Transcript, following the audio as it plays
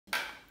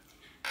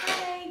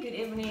good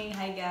evening.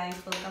 Hi guys,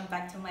 welcome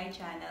back to my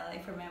channel.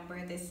 If you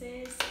remember, this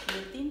is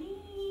Cutie.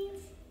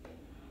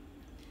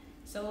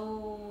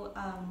 So,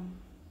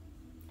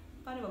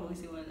 paano ba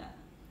magsimula?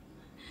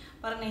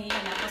 Parang nahiya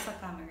na ako sa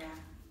camera.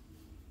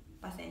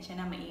 Pasensya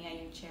na,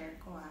 maingay yung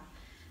chair ko ha.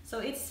 So,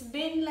 it's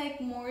been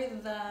like more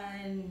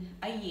than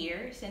a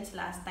year since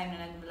last time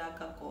na nag-vlog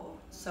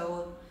ako.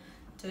 So,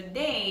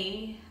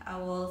 today, I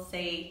will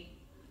say,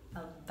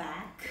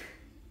 back.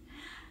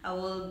 I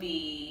will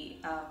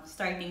be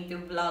starting to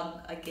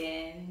vlog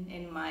again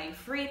in my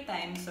free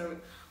time. So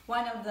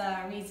one of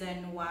the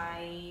reason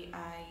why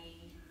I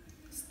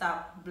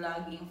stopped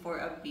vlogging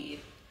for a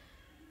bit,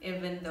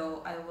 even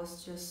though I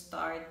was just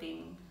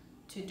starting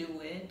to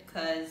do it,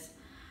 because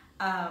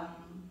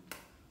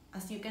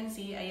as you can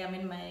see, I am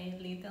in my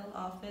little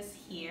office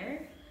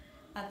here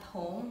at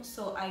home.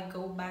 So I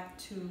go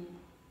back to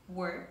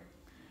work.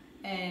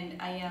 And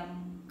I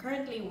am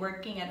currently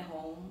working at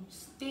home,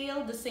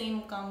 still the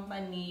same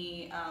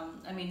company,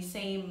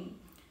 same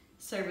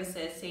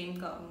services,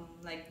 same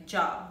like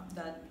job.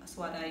 That's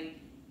what I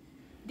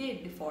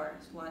did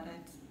before.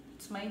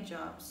 It's my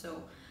job.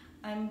 So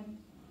I'm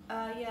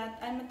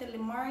I'm a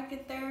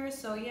telemarketer.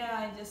 So yeah,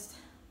 I just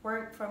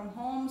work from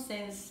home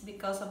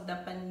because of the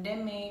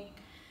pandemic.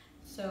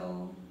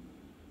 So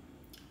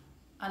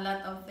a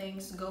lot of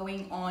things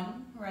going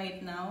on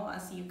right now,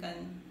 as you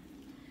can.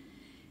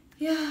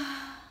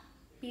 Yeah,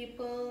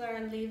 people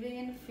are living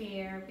in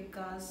fear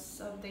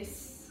because of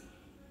this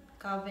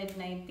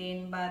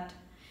COVID-19. But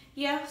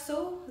yeah,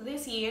 so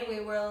this year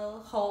we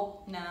will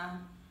hope na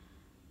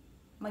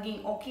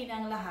maging okay na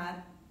ang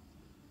lahat.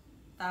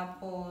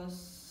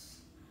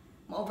 Tapos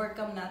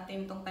ma-overcome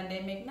natin tong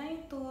pandemic na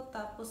ito.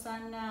 Tapos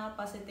sana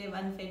positive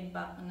and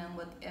feedback ng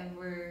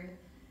whatever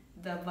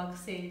the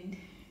vaccine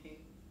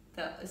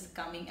that is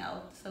coming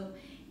out. So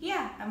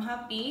yeah, I'm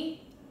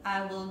happy.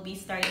 I will be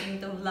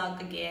starting to vlog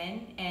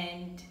again,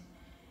 and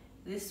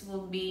this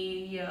will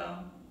be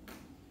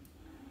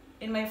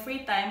in my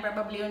free time,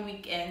 probably on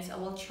weekends. I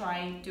will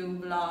try to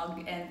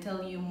vlog and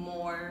tell you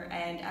more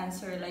and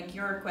answer like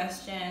your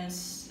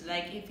questions.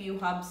 Like if you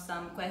have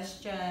some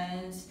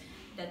questions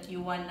that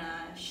you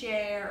wanna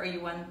share or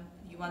you want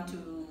to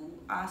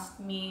ask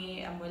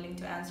me, I'm willing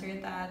to answer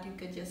that. You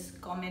could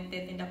just comment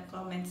it in the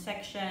comment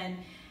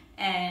section.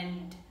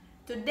 And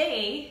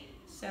today,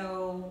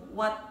 so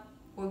what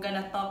we're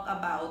gonna talk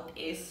about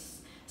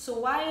is, so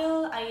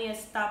while I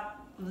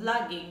stopped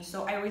vlogging,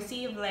 so I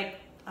received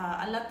like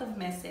a lot of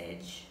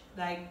message,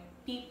 like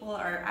people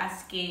are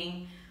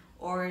asking,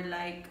 or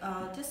like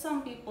just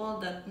some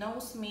people that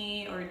knows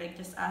me, or like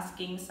just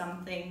asking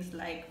some things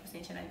like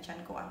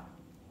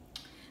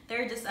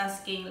they're just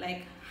asking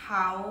like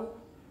how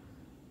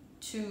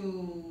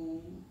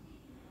to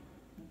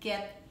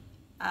get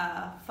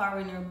a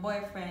foreigner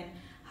boyfriend,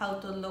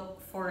 how to look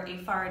for a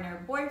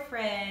foreigner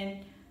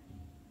boyfriend,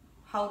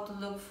 how to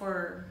look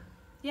for,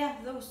 they're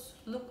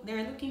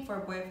looking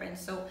for boyfriends.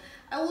 So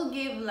I will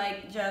give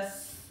like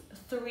just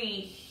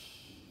three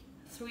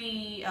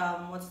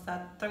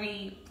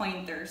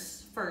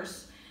pointers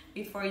first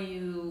before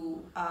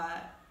you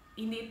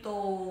hindi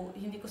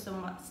ko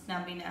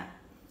sinabi na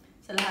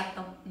sa lahat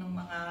ng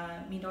mga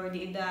minor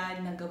de edad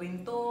na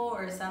gawin to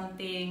or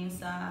something.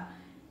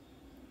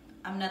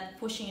 I'm not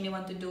pushing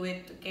anyone to do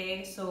it,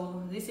 okay? So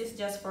this is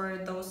just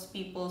for those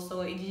people. So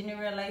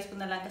i-generalize ko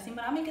na lang kasi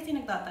marami kasi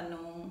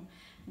nagtatanong.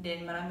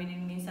 Then marami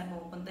din minsan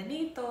pupunta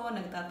dito,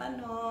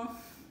 nagtatanong.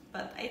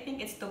 But I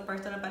think it's too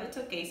personal, but it's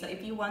okay. So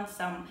if you want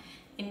some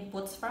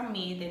inputs from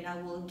me, then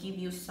I will give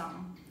you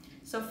some.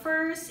 So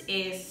first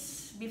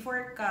is,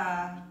 before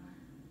ka,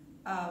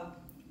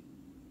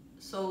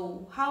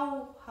 so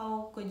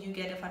how could you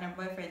get a foreign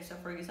boyfriend? So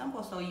for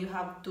example, so you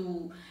have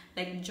to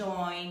like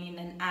join in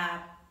an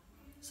app.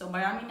 So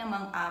marami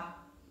namang app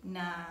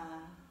na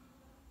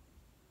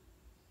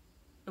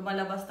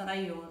lumalabas na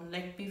ngayon.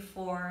 Like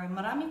before,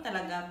 marami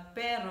talaga.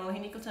 Pero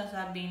hindi ko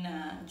sasabi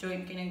na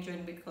join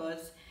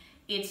because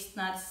it's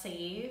not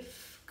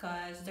safe.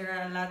 Because there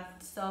are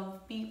lots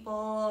of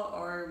people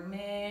or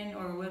men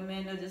or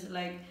women who just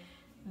like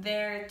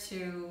there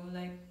to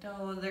like,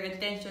 no, their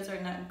intentions are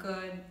not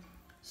good.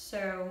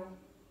 So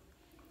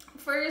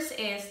first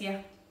is,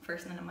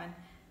 first na naman,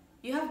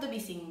 you have to be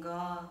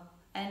single.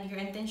 And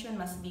your intention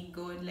must be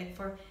good. Like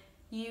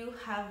you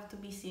have to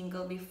be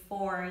single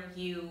before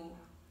you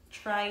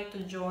try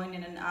to join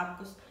in an app,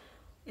 because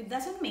it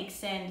doesn't make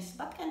sense.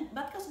 Ba't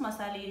ka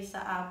sumasali sa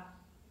app,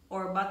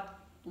 or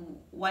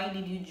why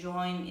did you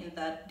join in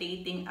that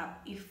dating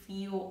app if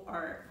you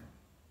are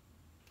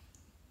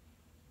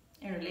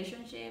in a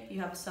relationship,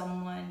 you have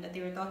someone that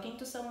you're talking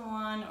to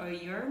someone, or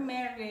you're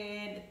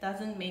married? It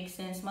doesn't make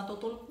sense.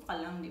 Matutulpo ka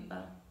lang, di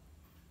ba?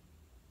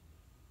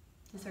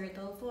 Sa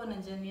cellphone,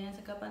 nandyan yan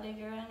sa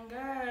kapaligiran,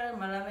 girl.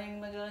 Maraming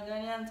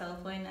magaganyan,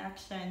 cellphone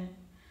action.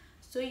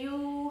 So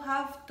you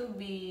have to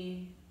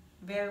be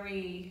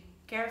very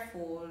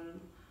careful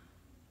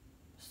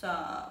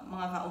sa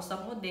mga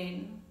kausap mo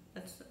din.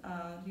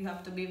 You have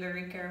to be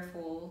very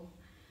careful.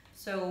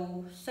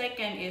 So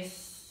second is,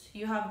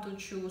 you have to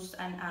choose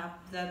an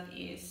app that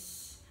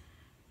is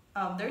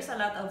there's a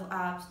lot of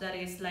apps that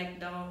is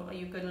like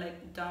you could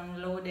like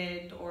download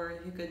it or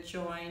you could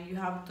join. You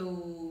have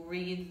to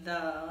read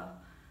the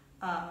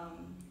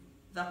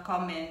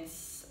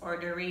comments or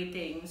the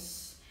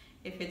ratings,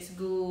 if it's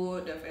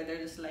good, if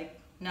it's like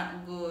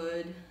not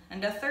good.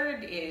 And the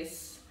third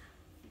is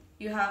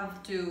you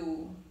have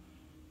to,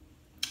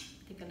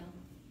 teka lang,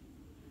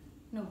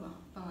 ano ba?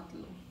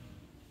 Pangatlo.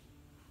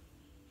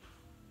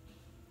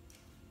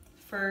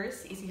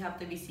 First is you have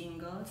to be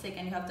single.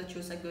 Second, you have to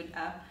choose a good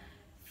app.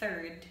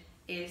 Third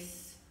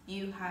is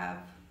you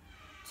have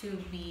to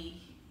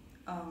be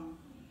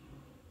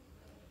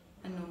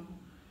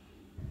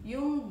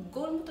yung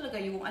goal mo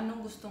talaga, yung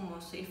anong gusto mo.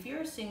 So if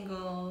you're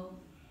single,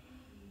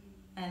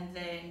 and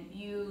then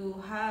you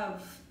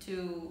have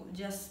to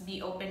just be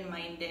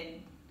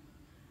open-minded.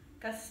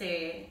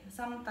 Kasi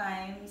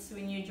sometimes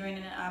when you join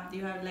an app,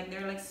 you have like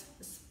there are like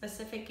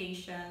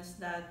specifications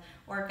that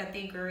or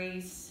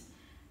categories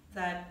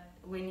that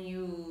when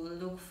you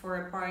look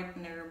for a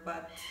partner,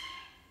 but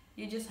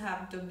you just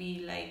have to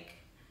be like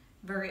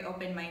very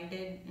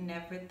open-minded in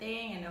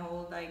everything, and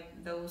all like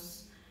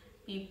those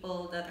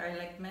people that are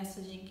like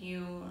messaging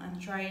you, and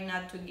try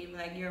not to give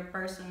like your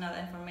personal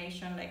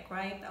information like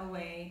right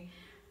away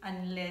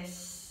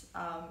unless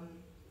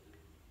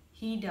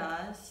he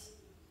does,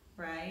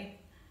 right?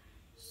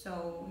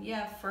 So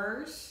yeah,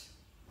 first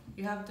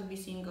you have to be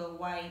single.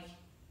 Why?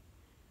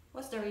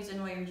 What's the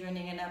reason why you're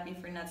joining an app if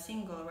you're not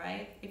single,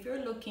 right? If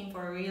you're looking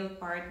for a real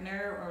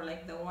partner or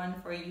like the one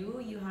for you,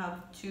 you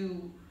have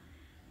to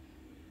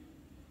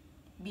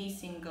be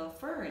single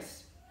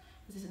first.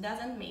 This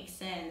doesn't make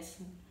sense.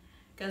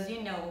 Because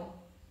you know,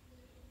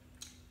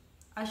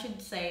 I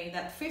should say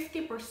that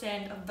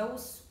 50% of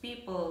those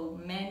people,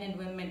 men and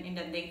women in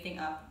the dating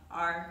app,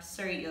 are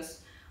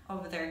serious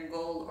of their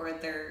goal or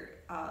their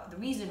the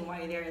reason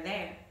why they're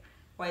there,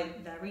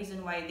 the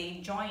reason why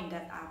they joined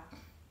that app.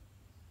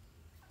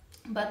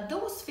 But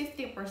those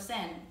 50%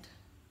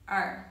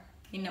 are,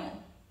 you know,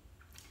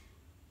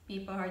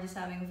 people who are just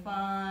having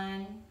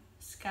fun,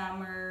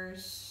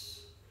 scammers,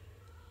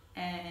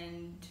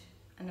 and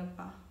ano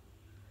pa?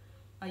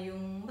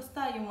 Yung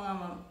basta yung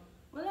mga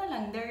wala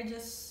lang, they're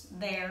just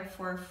there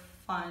for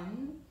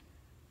fun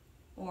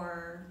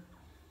or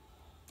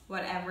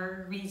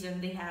whatever reason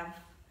they have.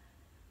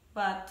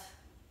 But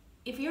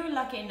if you're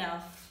lucky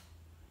enough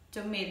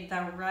to meet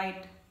the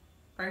right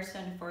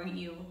person for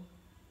you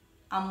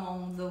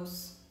among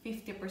those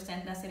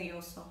 50% na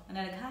seryoso,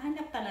 na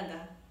naghahanap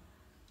talaga,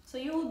 so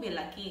you will be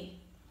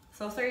lucky.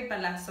 So third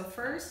pala, so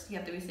first, you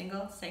have to be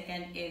single.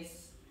 Second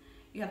is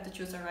you have to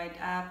choose a right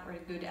app or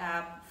a good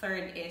app.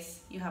 Third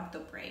is you have to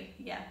pray.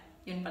 Yeah,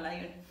 yun pala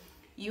yun.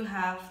 You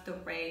have to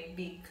pray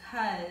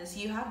because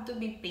you have to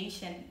be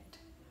patient.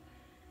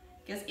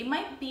 Because it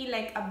might be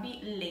like a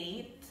bit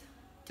late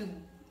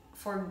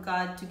for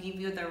God to give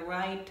you the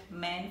right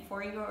man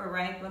for you, or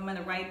right woman,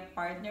 the right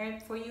partner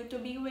for you to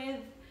be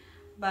with.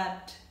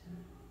 But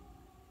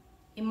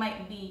it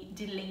might be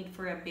delayed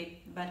for a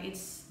bit, but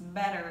it's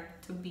better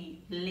to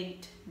be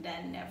late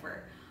than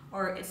never.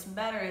 Or it's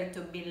better to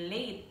be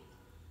late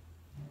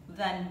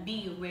than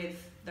be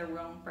with the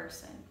wrong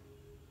person,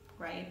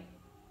 right?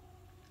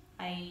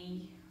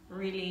 I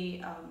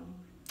really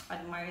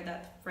admire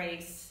that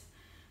phrase.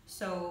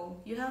 So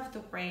you have to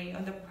pray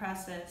on the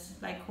process,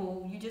 like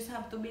you just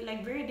have to be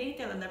like very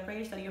detailed on the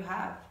prayers that you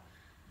have.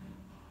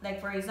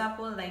 Like for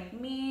example, like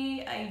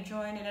me, I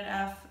joined it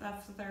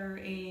after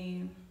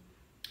yung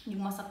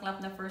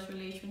masaklap na first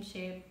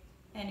relationship.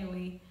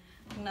 Anyway,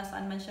 kung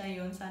nasaan man siya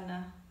yun,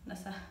 sana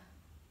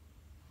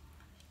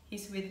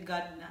he's with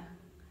God na.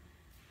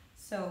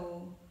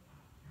 So,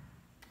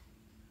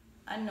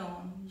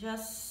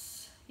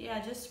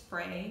 just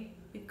pray,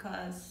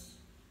 because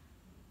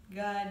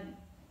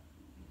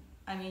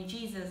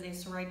Jesus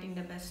is writing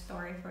the best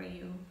story for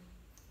you.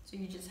 So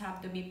you just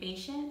have to be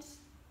patient.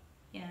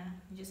 Yeah,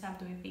 you just have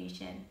to be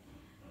patient.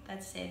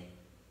 That's it.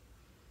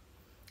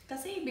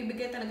 Kasi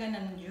bibigay talaga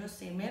ng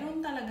Diyos eh.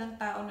 Meron talagang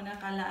tao na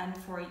nakalaan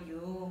for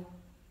you.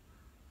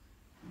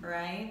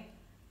 Right?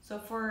 So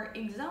for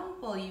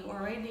example, you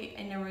already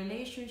in a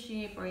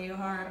relationship, or you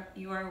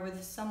are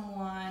with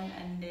someone,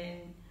 and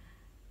then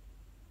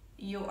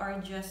you are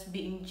just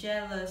being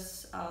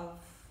jealous of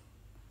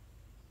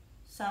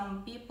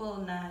some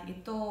people na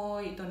ito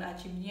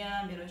na-achieve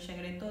niya, meron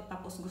siya ganito,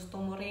 tapos gusto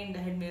mo rin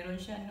dahil meron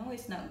siya. No,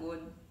 it's not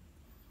good.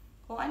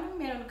 Kung anong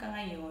meron ka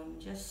ngayon,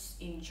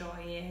 just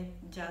enjoy it,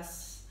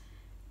 just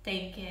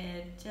take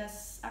it,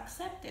 just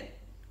accept it.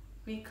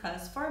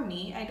 Because for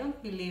me, I don't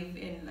believe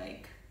in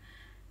like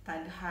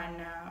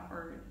tadhana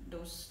or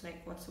those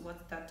like what's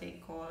that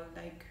they call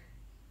like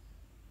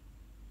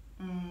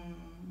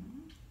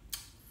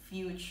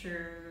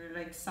future,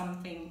 like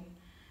something.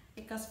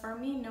 Because for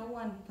me, no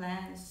one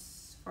plans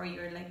for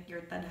your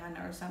tadhana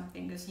or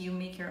something, because you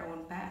make your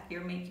own path, you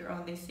make your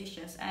own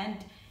decisions,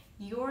 and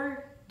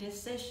your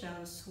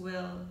decisions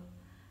will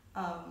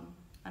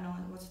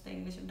what's the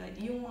English of that?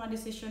 Yung mga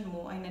decision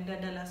mo ay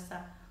nagdadala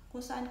sa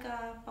kung saan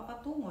ka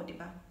papatungo, di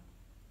ba?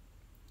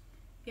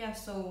 Yeah,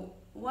 so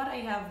what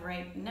I have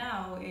right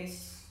now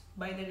is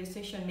by the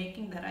decision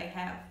making that I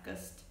have,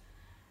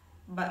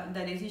 but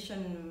the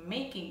decision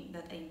making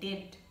that I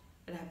did,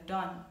 that I've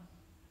done.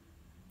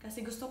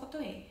 Kasi gusto ko to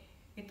eh.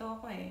 Ito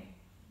ako eh.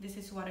 This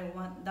is what I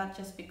want. Not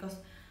just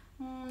because,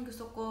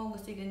 gusto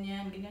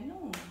ganyan, ganyan.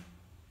 No.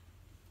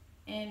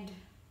 And,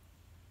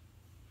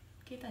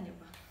 kita niyo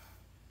ba?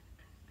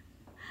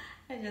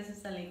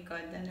 Just sa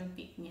likod,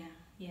 pic niya.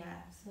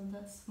 Yeah, so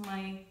that's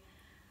my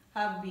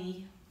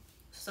hobby.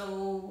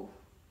 So,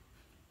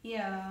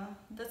 yeah,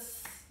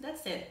 that's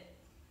it.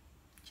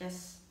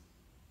 Just,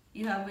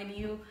 when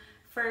you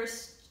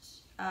first,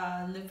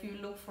 if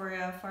you look for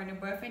a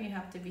boyfriend, you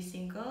have to be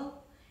single.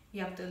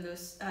 You have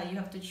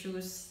to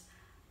choose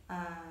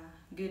a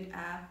good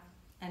app.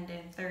 And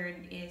then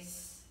third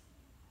is,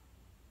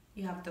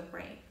 you have to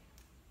pray.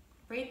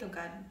 Pray to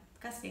God.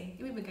 Kasi,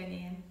 ibibigay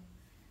niya yan.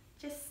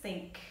 Just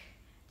think.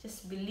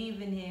 Just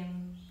believe in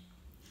Him.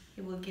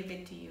 He will give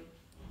it to you.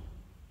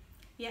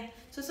 Yeah.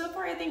 So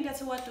far, I think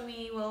that's what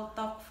we will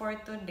talk for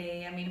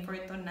today. I mean, for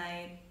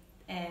tonight.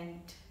 And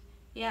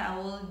yeah, I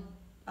will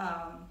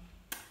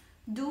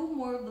do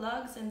more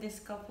vlogs in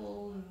this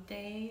couple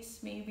days.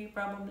 Maybe,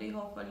 probably,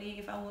 hopefully,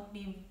 if I won't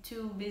be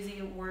too busy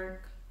at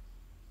work.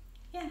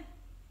 Yeah.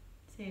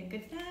 So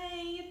good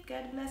night.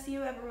 God bless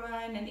you,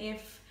 everyone. And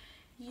if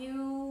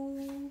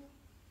you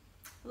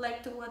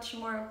like to watch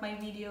more of my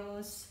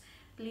videos,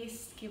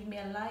 please give me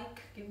a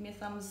like, give me a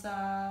thumbs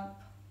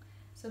up,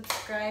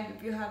 subscribe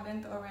if you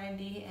haven't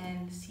already,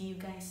 and see you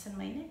guys in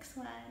my next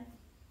one.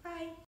 Bye!